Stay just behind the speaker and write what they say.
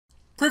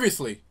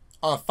Previously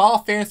on Final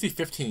Fantasy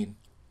 15.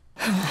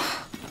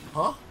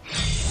 Huh?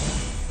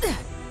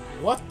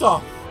 What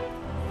the?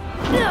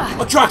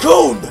 A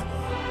Dragoon!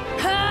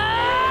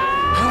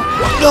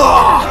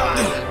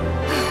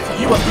 So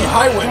you must be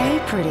Highwind. Hey,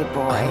 pretty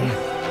boy.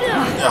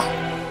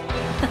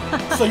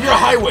 So you're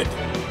Highwind,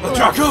 a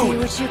Dragoon.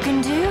 Let's see what you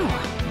can do.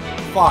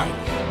 Fine.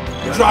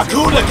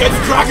 Dragoon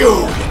against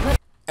Dragoon.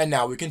 And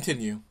now we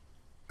continue.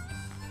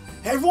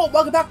 Hey everyone,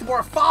 welcome back to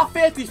more Final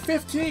Fantasy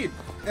 15.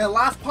 In the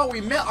last part,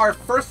 we met our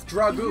first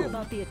Dragoon,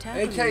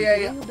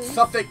 aka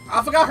something.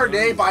 I forgot her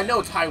name, but I know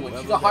it's Highwind.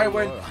 She's a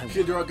Highwind, she's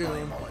a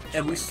Dragoon,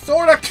 and we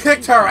sort of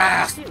kicked her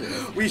ass.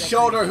 We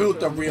showed her who's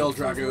the real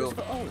Dragoon.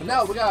 And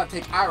now we gotta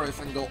take Iris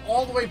and go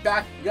all the way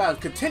back. We gotta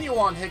continue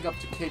on heading up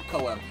to Cape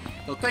Caem.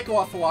 So thank you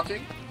all for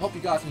watching. Hope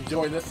you guys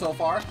enjoyed this so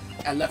far,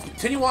 and let's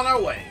continue on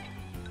our way.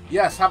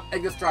 Yes, have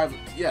Ignis drive.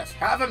 Yes,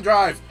 have him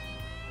drive.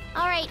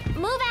 All right,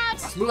 move out.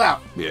 Let's move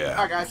out. Yeah.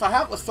 Alright guys, so I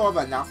have a sort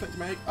of announcement to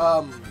make.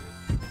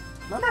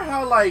 Remember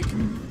how like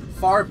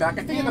far back,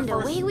 I think in the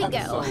first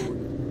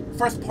episode,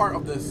 first part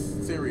of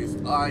this series,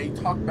 I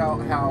talked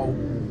about how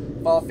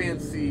Final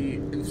Fantasy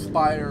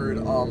inspired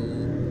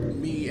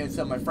me and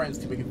some of my friends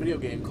to make a video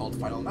game called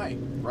Final Night,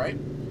 right?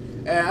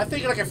 And I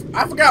think like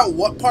I forgot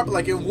what part, but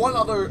like in a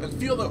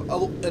few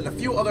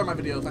other of my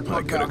videos, I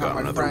talked about how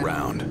my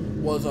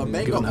friend was a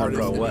manga artist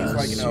and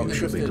he's like,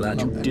 interested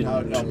in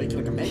how making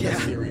like a manga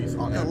series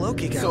on it.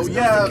 Loki guy So was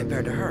yeah, nothing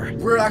compared to her.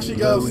 we're actually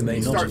going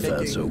to start have fared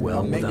making so well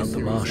a manga without the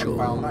series on Marshal.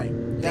 Final Night.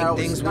 Now,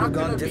 Think things would have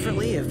gone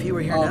differently if he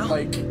were here now?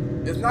 Like,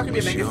 it's not going to be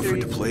a She manga offered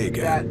series to play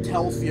again. that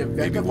tells the event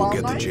Maybe of we'll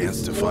Final get the Night. chance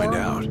It's to find more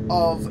out.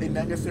 of a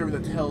manga series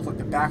that tells like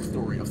the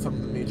backstory of some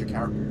of the major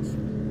characters.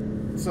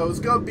 So it's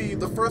going to be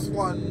the first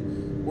one.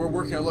 We're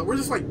working on. We're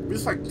just like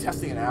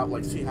testing it out,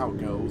 like see how it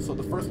goes. So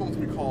the first one's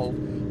gonna be called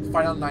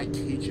Final Night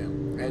caem,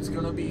 and it's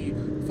gonna be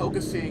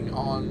focusing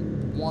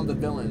on one of the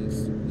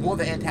villains, one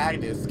of the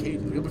antagonists.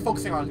 We'll be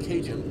focusing on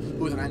caem,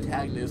 who is an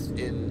antagonist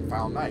in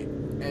Final Night,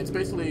 and it's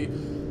basically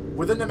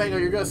within the manga.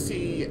 You're gonna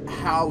see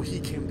how he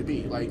came to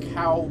be, like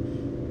how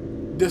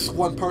this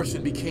one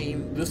person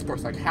became this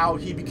person, like how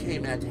he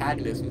became an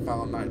antagonist in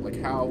Final Night,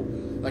 like how,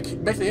 like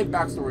basically his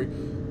backstory,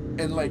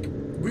 and like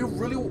we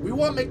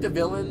want to make the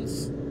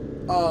villains.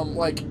 We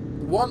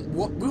want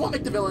to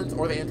make the villains,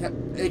 or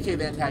aka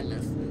the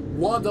antagonists,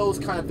 one of those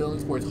kind of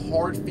villains where it's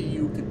hard for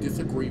you to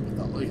disagree with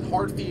them. Like, it's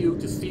hard for you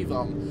to see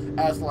them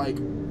as, like,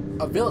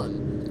 a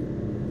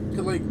villain.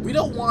 Because, like, we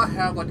don't want to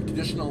have, like, a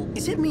traditional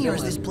Is it me or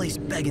is this place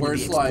begging where to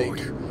be it's explored?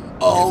 like,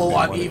 oh,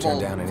 I'm Never been one to evil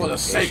turn down for an the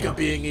sake of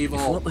invitation. being evil.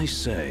 If what they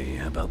say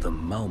about the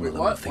Malmalum Wait, what?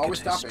 Why are we thicket is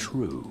stopping?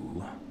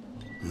 true,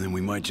 then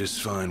we might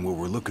just find what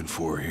we're looking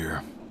for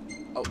here.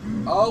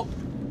 Oh,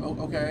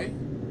 okay.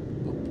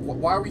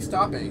 Why are we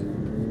stopping?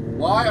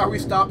 Why are we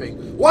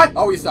stopping? Why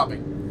are we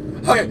stopping?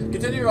 Okay,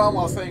 continuing on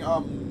while saying,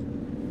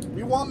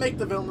 we want to make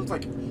the villains,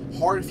 like,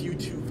 hard for you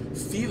to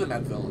see them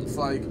as villains.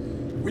 Like,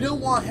 we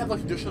don't want to have, like,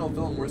 a traditional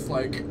villain where it's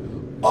like,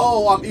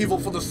 oh, I'm evil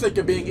for the sake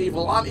of being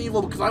evil. I'm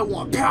evil because I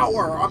want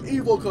power. I'm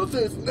evil because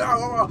this.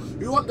 No.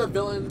 We want the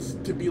villains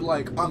to be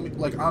like, I'm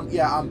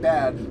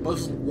bad, but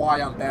this is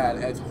why I'm bad.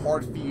 And it's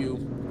hard for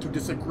you to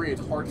disagree.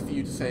 It's hard for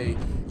you to say,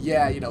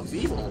 yeah, it's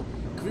evil.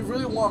 We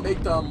really want to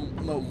make them,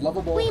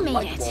 lovable and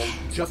likable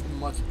just as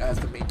much as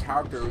the main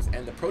characters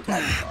and the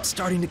protagonists are.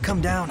 Starting to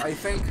come down. I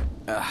think.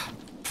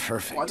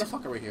 Perfect. Why the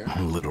fuck are we here?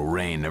 A little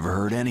rain never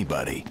hurt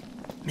anybody.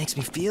 Makes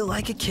me feel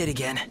like a kid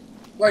again.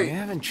 Wait, We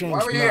haven't why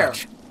changed are we here?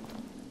 much.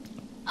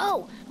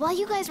 Oh, while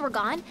you guys were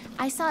gone,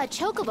 I saw a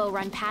chocobo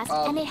run past,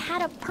 and it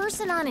had a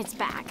person on its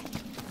back.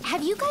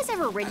 Have you guys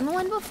ever ridden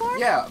one before?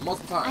 Yeah,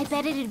 multiple times. I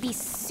bet it'd be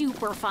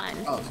super fun.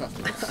 Oh, trust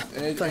me.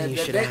 Funny you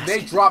should ask.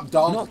 They drop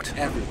donks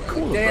everywhere.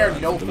 Cool Like, they are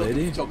about no it, filter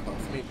lady.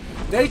 chocobos. I mean,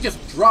 they just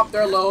drop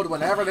their load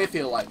whenever they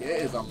feel like it.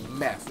 It is a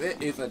mess.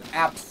 It is an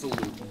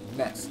absolute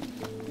mess.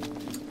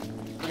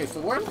 Okay,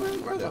 so where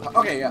the...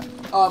 Okay, yeah.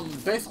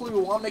 Basically, we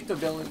want to make the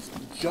villains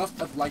just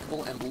as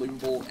likable and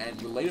believable and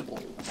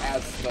relatable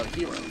as the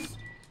heroes,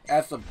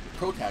 as the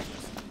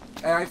protagonists.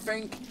 And I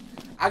think...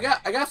 I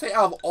gotta say,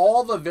 out of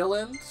all the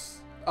villains...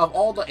 Of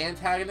all the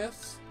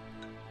antagonists,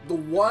 the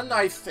one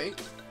I think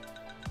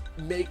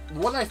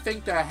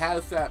that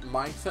has that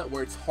mindset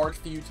where it's hard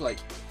for you to like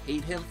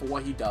hate him for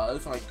what he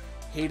does, like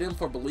hate him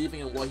for believing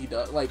in what he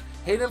does, like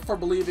hate him for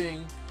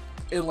believing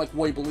in like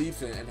what he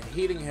believes in, and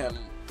hating him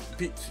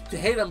to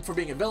hate him for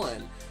being a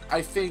villain,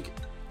 I think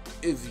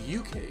is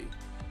UK.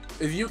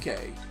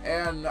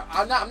 And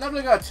I'm not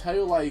really gonna tell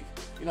you like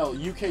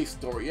UK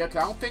story yet,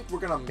 'cause I don't think we're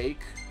gonna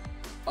make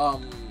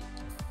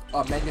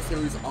a manga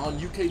series on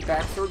UK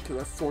backstory, because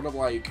that's sort of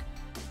like,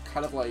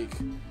 kind of like,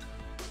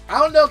 I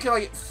don't know,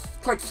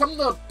 like some of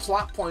the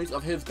plot points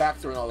of his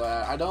backstory and all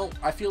that,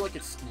 I feel like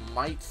it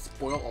might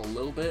spoil a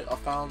little bit of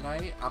Final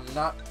Night. I'm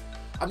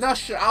not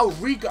sure.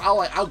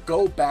 I'll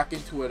go back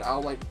into it.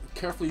 I'll like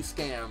carefully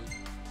scan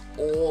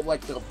all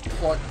like the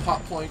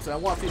plot points, and I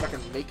want to see if I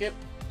can make it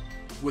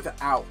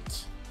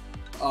without,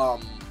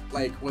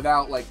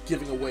 without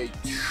giving away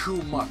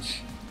too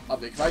much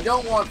of it, because I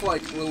don't want to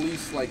like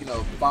release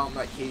Final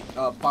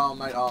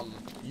Night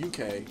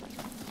UK,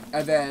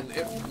 and then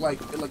it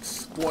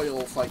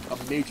spoils like a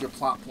major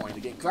plot point in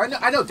the game. Because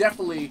I know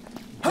definitely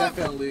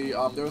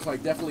there was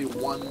like definitely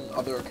one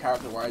other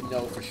character where I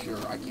know for sure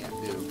I can't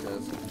do,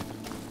 because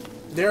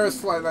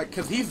there's like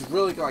because he's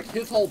really like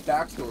his whole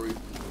backstory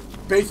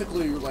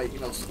basically like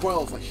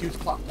spoils a huge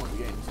plot point in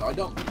the game. So I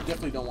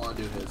definitely don't want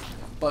to do his.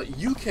 But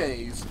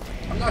UK's,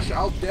 I'm not sure.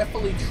 I'll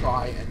definitely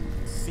try and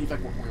see if I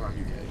can work my way around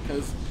UK,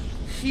 because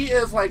he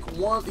is like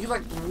one of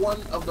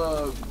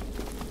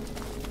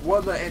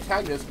the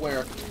antagonists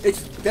where it's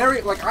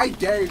very like I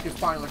dare you to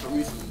find like a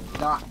reason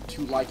not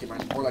to like him,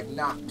 or like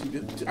not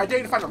to. I dare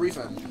you to find a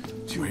reason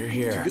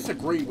to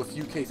disagree with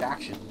UK's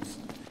actions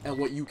and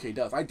what UK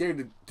does. I dare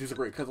to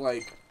disagree, because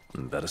like.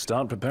 Better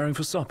start preparing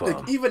for supper.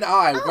 Like, even when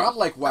I'm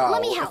like, wow,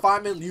 if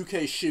I'm in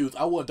UK's shoes,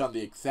 I would have done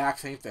the exact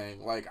same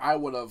thing. Like, I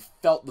would have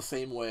felt the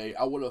same way.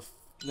 I would have,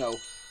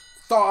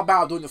 thought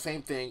about doing the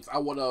same things. I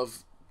would have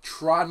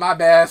tried my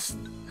best.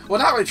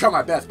 Well, not really try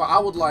my best, but I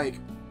would, like,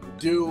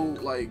 do,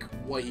 like,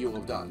 what he would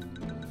have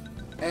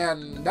done.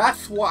 And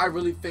that's what I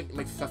really think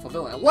makes a successful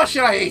villain. And what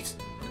should I eat?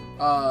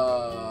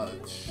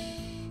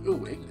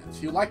 Ooh,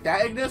 Ignis. You like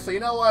that, Ignis? So, you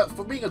know what?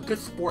 For being a good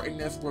sport,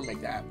 Ignis, we'll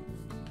make that.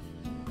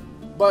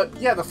 But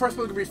yeah, the first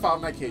one to be Final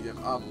Night Caem.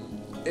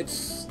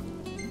 It's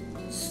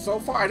so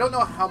far I don't know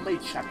how many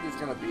chapters it's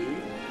gonna be,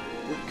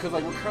 because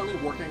like we're currently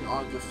working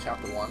on just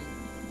chapter 1,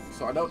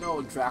 so I don't know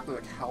exactly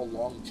like how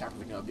long the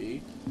chapters are gonna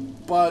be.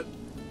 But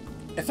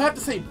if I have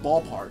to say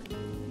ballpark,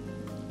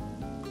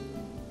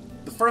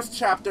 the first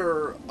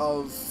chapter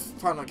of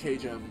Final Night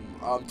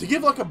Caem, to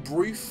give like a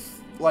brief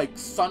like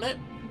sonnet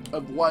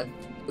of what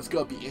is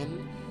gonna be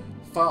in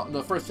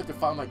the first chapter of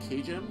Final Night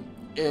Caem,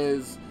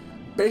 is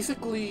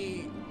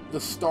basically the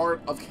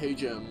start of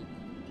Caem,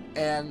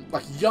 and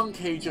like young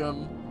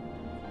Caem,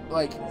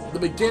 like the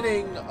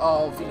beginning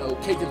of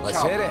Caem's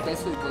childhood,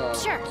 basically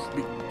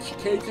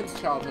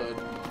Caem's childhood,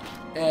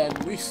 and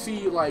we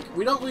see like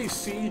we don't really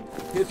see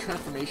his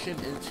transformation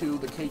into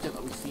the Caem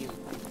that we've seen,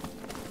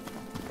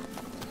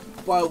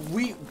 but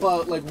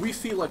we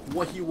see like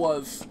what he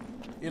was,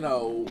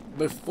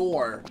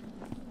 before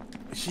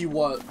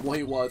what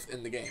he was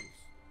in the game.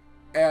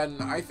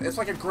 And it's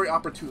like a great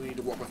opportunity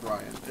to work with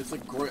Ryan. It's a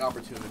great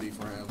opportunity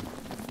for him.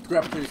 It's a great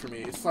opportunity for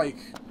me. It's like,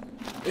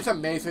 it's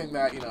amazing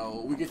that,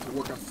 we get to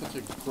work on such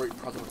a great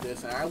project with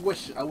this. And I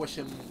wish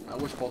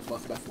both of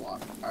us the best of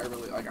luck.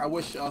 I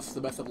wish us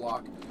the best of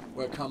luck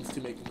when it comes to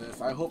making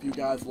this. I hope you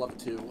guys love it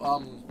too.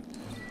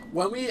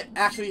 When we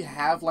actually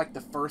have like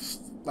the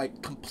first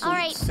like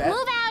complete set,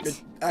 move out.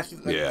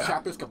 The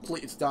chapter's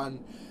complete, it's done.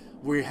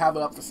 We have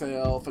it up for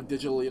sale for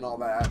digitally and all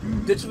that.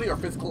 Digitally or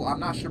physical,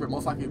 I'm not sure, but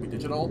most likely it'll be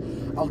digital.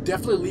 I'll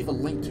definitely leave a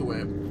link to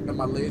it in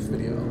my latest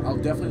video. I'll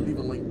definitely leave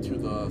a link to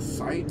the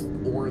site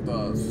or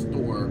the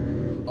store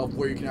of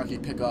where you can actually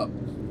pick up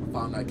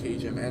Final Night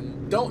Caem.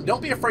 And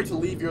don't be afraid to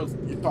leave your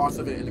thoughts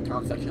of it in the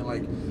comment section.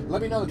 Like,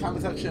 let me know in the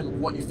comment section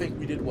what you think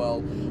we did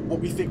well, what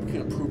we think we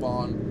can improve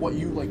on, what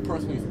you like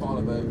personally thought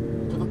of it.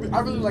 Because I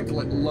really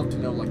love to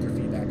know like your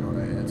feedback on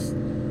it.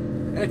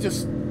 It's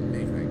just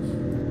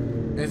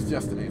amazing. It's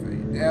just amazing.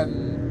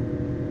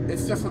 And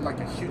it's just like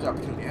a huge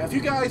opportunity. And if you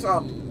guys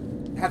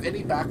have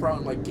any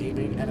background in like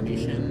gaming,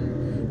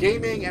 animation,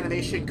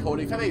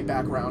 coding, if you have any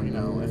background,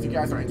 if you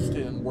guys are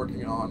interested in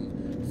working on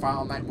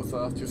Final Night with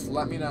us, just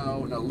let me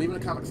know. Leave in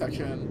the comment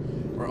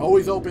section. We're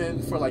always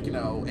open for like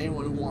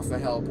anyone who wants to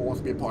help or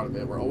wants to be a part of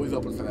it. We're always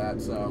open for that.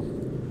 So.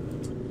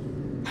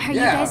 Are you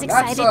guys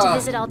excited to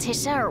visit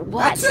Altissia or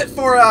what? That's it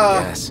for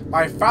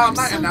my Final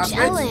Night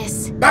announcement.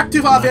 Jealous. Back to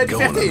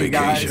 2015,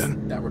 guys.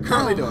 That we're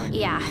currently doing.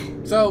 Yeah.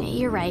 So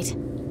you're right.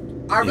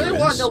 I really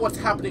want to know what's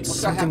happening.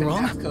 What's happening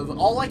next? Because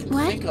all I can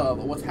think of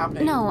what's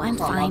happening. No, I'm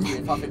fine.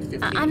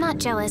 I'm not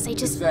jealous. I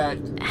just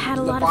had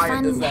a lot of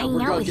fun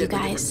hanging out with you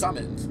guys.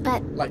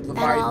 But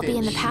that'll all be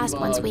in the past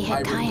once we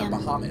hit caem.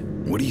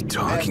 What are you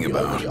talking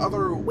about?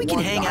 We can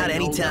hang out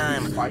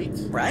anytime,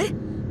 right?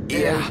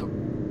 Yeah.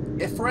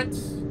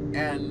 Ifrit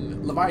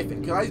and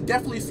Leviathan. Because I've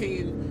definitely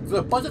seen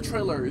a bunch of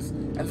trailers,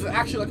 and there's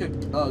actually like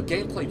a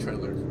gameplay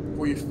trailer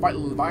where you fight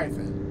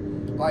Leviathan.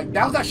 Like,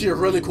 that was actually a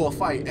really cool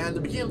fight, and at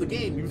the beginning of the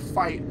game, you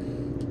fight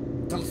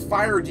some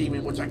fire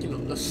demon, which I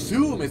can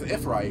assume is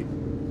Ifrit,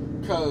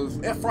 because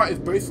Ifrit is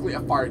basically a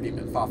fire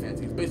demon in Final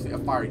Fantasy. It's basically a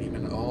fire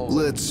demon. Oh.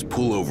 Let's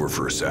pull over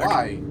for a sec.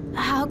 Why?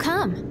 How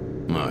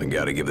come? Well, I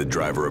gotta give the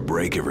driver a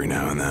break every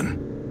now and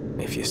then.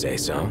 If you say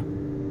so.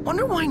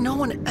 Wonder why no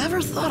one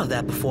ever thought of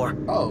that before.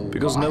 Oh.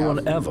 Because no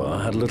one ever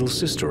had little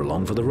sister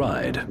along for the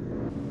ride.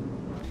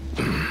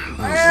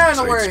 And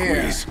we're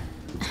here.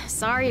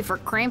 Sorry for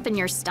cramping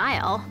your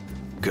style.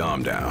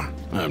 Calm down.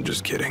 I'm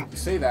just kidding. You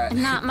say that.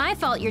 Not my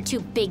fault you're too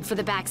big for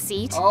the back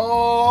seat.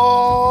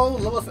 Oh,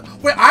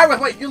 wait, Iris,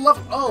 wait, you love.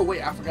 Oh,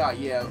 wait, I forgot.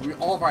 Yeah,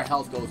 all of our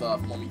health goes up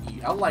when we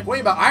eat. I'm like,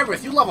 wait, but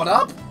Iris, you leveled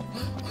up?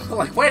 I'm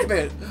like, wait a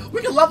minute,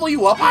 we can level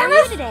you up,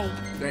 Iris? Today.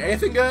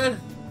 Anything good?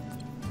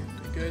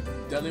 Good.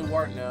 Deadly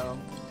Wart, no.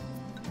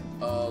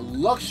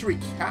 Luxury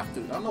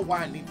captain. I don't know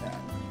why I need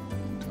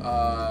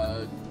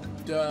that.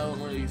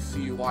 Don't really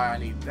see why I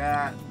need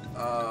that.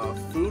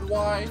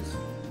 Food-wise.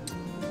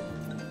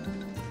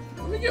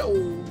 Let me get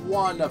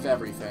one of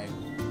everything.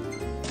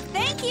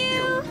 Thank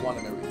you! One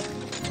of everything.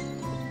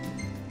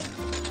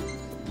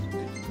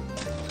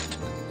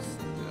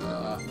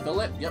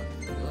 Fill it? Yep.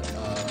 Fill it.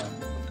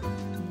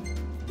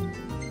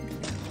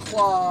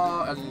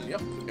 Claw, and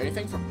yep.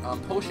 Anything from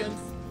potions?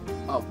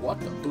 What?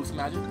 The boost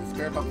magic? The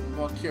spirit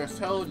of Curious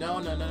Toe?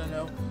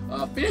 No.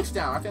 Phoenix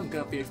down. I think I'm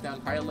good. Phoenix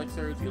down. High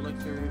elixirs,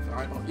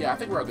 eyeball. Yeah, I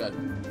think we're all good.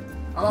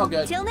 I'm all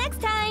good. Till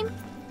next time!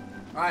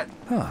 Alright.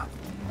 Huh.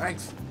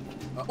 Thanks.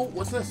 Oh,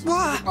 what's this?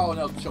 What? Oh,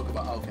 no,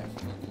 Chocobo. Oh, okay.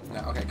 No,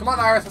 okay, come on,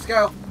 Iris, let's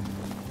go.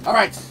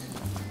 Alright.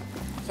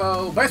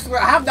 So, basically,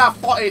 I have not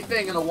fought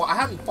anything in a while. I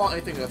haven't fought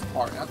anything in this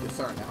part. I'm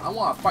concerned now. I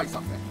want to fight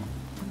something.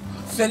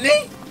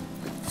 Cindy?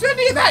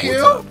 Cindy, is that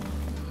you?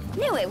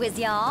 Knew it was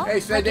y'all.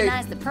 Hey, Cindy.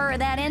 Recognize the purr of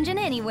that engine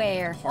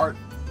anywhere. Part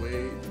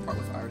with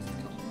Iris.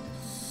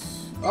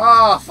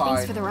 Ah, fine.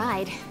 Thanks for the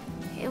ride.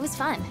 It was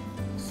fun.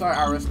 Sorry,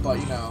 Iris, but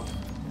you know.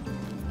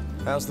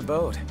 How's the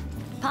boat?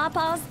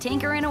 Pawpaw's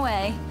tinkering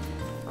away.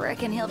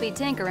 Reckon he'll be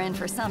tinkering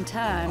for some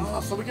time.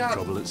 Oh, so we got.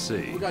 Trouble at sea.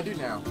 What we gotta do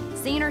now?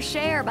 Seen her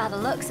share by the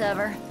looks of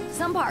her.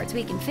 Some parts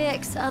we can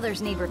fix,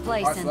 others need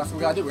replacing. Alright, so that's what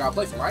we gotta do. We gotta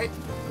replace them, right?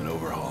 An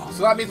overhaul.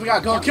 So that means we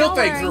gotta go and kill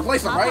things and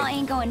replace them, Pawpaw right?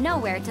 ain't going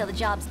nowhere till the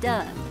job's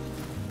done.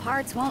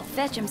 Parts won't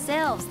fetch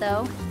themselves,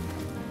 though.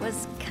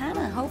 Was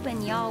kinda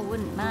hoping y'all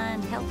wouldn't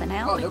mind helping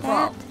out Oh, with no that.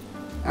 problem.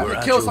 I have We're to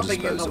at kill your something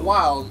in the disposal.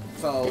 wild,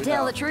 so. To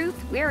tell the truth,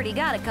 we already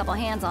got a couple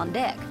hands on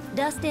deck.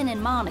 Dustin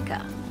and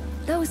Monica.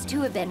 Those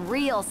two have been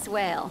real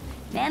swell.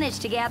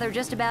 Managed to gather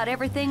just about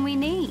everything we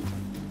need.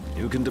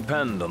 You can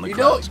depend on the You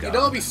Cloud know Scout.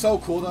 it'd be so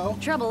cool though.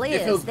 Trouble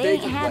If it was is, they big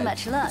ain't and had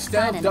ledge. much luck Instead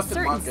of finding a Dustin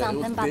certain Manga, it was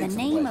something by big the and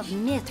name ledge. of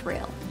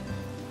mithril.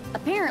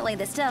 Apparently,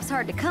 the stuff's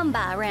hard to come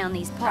by around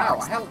these How?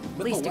 parts. How? At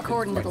least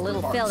according to the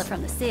little fella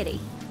from the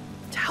city.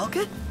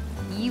 Talcott?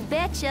 You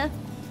betcha.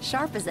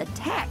 Sharp as a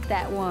tack,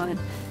 that one.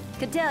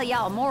 Could tell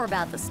y'all more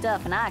about the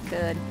stuff than I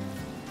could.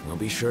 We'll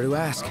be sure to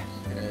ask.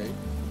 Okay.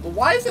 But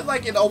why is it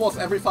like in almost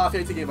every Final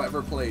Fantasy game I've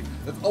ever played,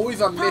 there's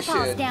always a mission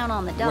Pawpaw's down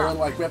on the where dock.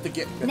 like we have to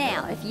get in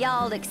Now, if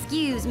y'all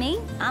excuse me,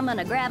 I'm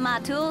gonna grab my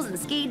tools and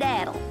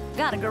ski-daddle.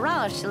 Got a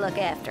garage to look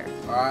after.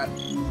 Alright.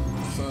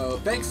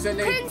 So thanks,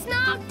 Cindy. Prince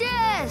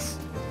Noctis!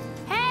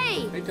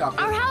 Hey! Hey, Talcott.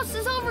 Our house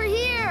is over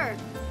here!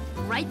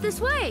 Right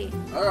this way!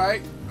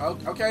 Alright.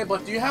 Okay,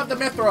 but do you have the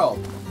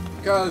mithril?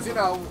 Because, you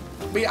know,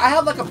 I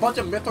have like a bunch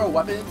of mithril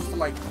weapons for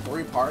like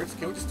 3 parts.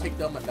 Can we just take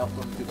them and melt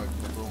them to like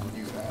mithril and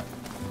use that?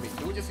 I mean,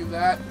 can we just use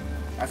that?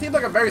 That seems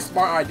like a very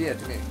smart idea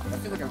to me. That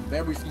seems like a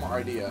very smart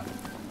idea.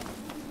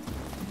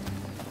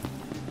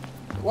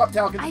 What,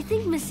 Talcott? I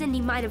think Miss Cindy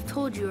might have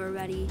told you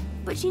already,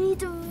 but she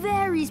needs a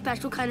very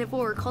special kind of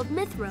ore called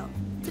mithril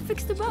to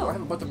fix the Oh, I boat.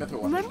 have a bunch of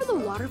mithril weapons. Remember the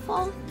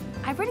waterfall?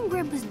 I read in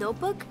Grandpa's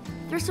notebook.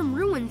 There's some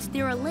ruins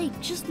near a lake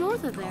just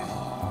north of there.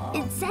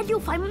 It said you'll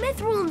find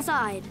mithril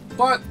inside.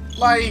 But,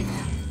 like,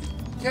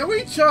 can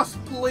we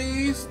just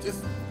please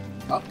just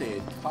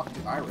update, talk to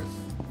Iris?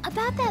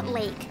 About that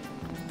lake.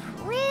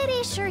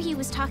 Pretty sure he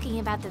was talking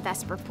about the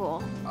Vesper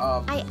Pool.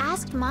 I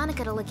asked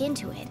Monica to look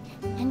into it,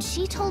 and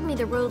she told me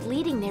the road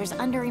leading there's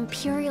under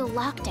Imperial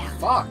lockdown.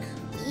 Fuck.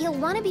 You'll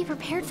want to be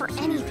prepared for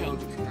anything.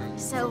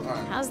 So,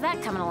 Alright. how's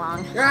that coming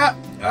along? Yeah,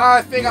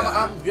 I think Yeah,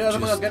 I'm good.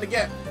 I'm just- gonna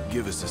get.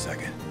 Give us a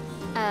second.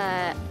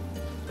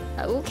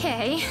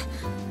 Okay.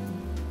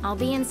 I'll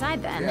be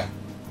inside then.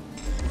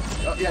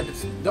 Yeah. Yeah,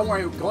 just don't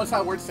worry. Go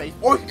inside where it's safe.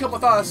 Or you can come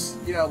with us.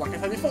 You know, like I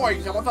said before, you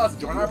can come with us.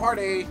 Join our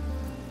party.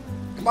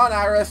 Come on,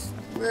 Iris.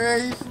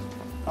 Please.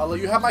 I'll let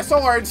you have my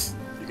swords.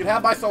 You can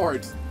have my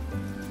swords.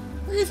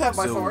 Please have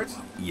my swords.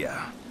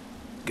 Yeah.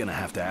 Gonna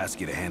have to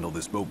ask you to handle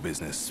this boat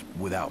business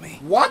without me.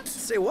 What?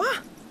 Say what?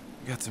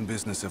 Got some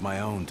business of my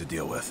own to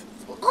deal with.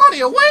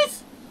 Claudia, wait!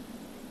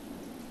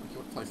 Okay,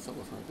 we'll play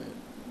solo for a bit.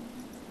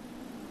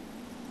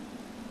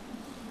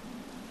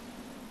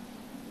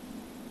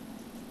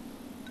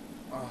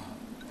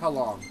 How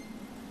long?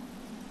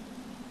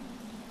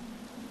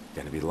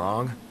 Gonna be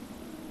long?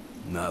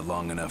 Not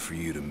long enough for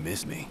you to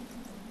miss me.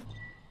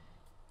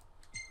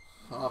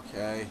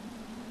 Okay.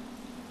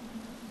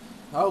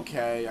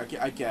 Okay,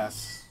 I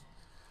guess.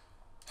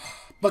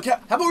 But how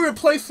about we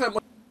replace him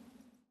with...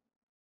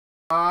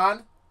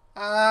 On?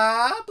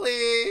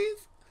 Please?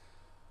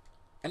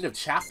 End of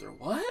chapter,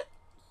 what?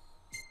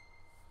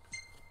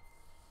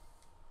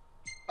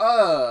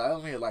 I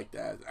don't really like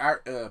that.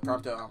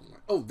 Prompto,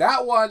 oh,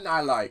 that one I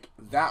like.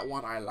 That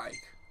one I like.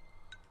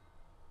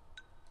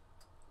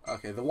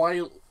 Okay, the one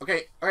you...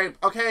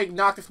 Okay,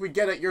 Noctis, we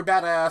get it. You're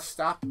badass.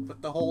 Stop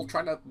with the whole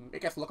trying to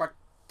make us look like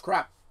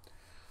crap.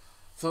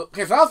 So,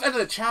 okay, so that was the end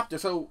of the chapter.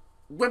 So,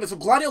 wait a minute. So,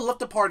 Gladiolus left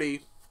the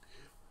party.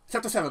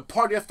 Chapter 7,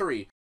 Party of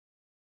 3.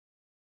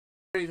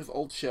 His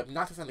old ship,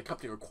 Noctis and the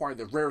company required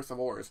the rarest of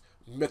ores,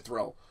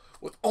 mithril.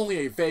 With only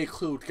a vague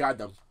clue to guide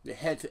them, they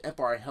head to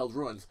Empire-held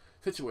ruins,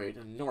 situated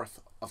in the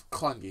north of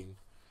Klunging.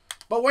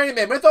 But wait a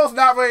minute, mithril's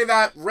not really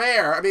that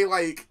rare. I mean,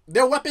 like,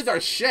 their weapons are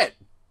shit.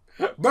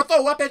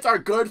 Mithril weapons are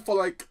good for,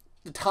 like,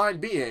 the time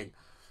being.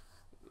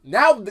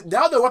 Now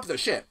their weapons are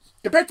shit.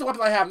 Compared to the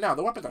weapons I have now,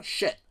 the weapons are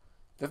shit.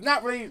 It's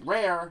not really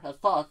rare as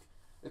fuck.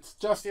 It's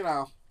just, you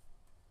know,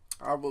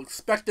 I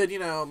expected, you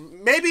know,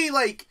 maybe,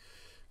 like,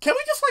 can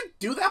we just, like,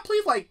 do that,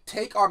 please? Like,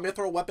 take our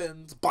mithril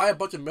weapons, buy a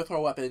bunch of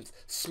mithril weapons,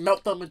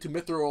 smelt them into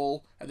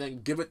mithril, and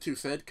then give it to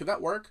Sid. Could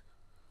that work?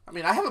 I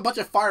mean, I have a bunch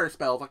of fire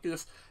spells. I can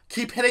just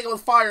keep hitting it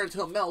with fire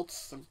until it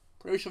melts. I'm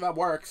pretty sure that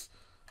works.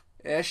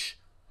 Ish.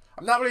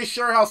 I'm not really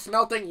sure how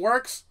smelting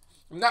works.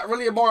 I'm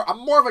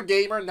more of a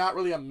gamer, not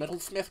really a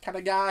metalsmith kind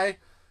of guy.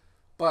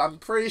 But I'm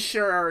pretty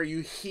sure you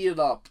heat it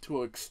up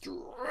to an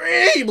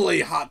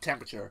extremely hot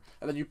temperature.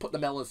 And then you put the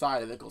metal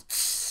inside and it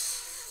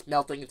goes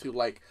melting into,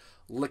 like,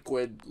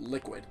 liquid.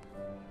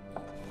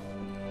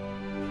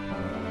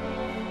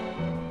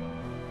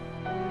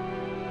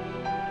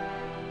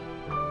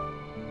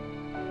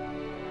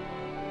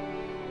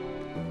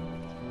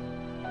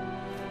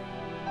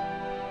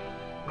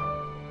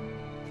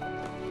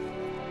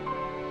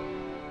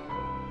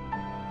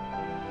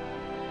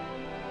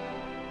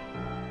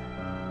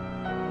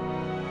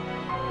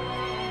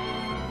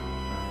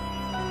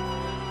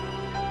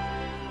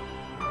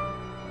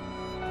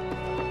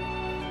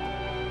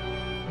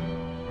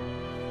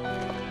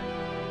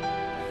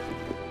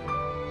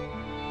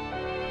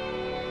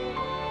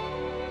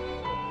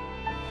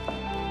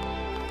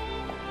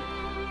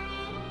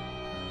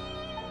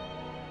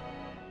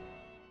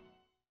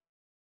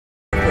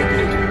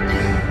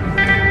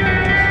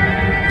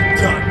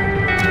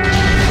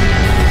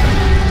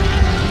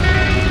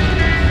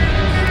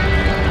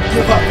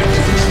 Give up.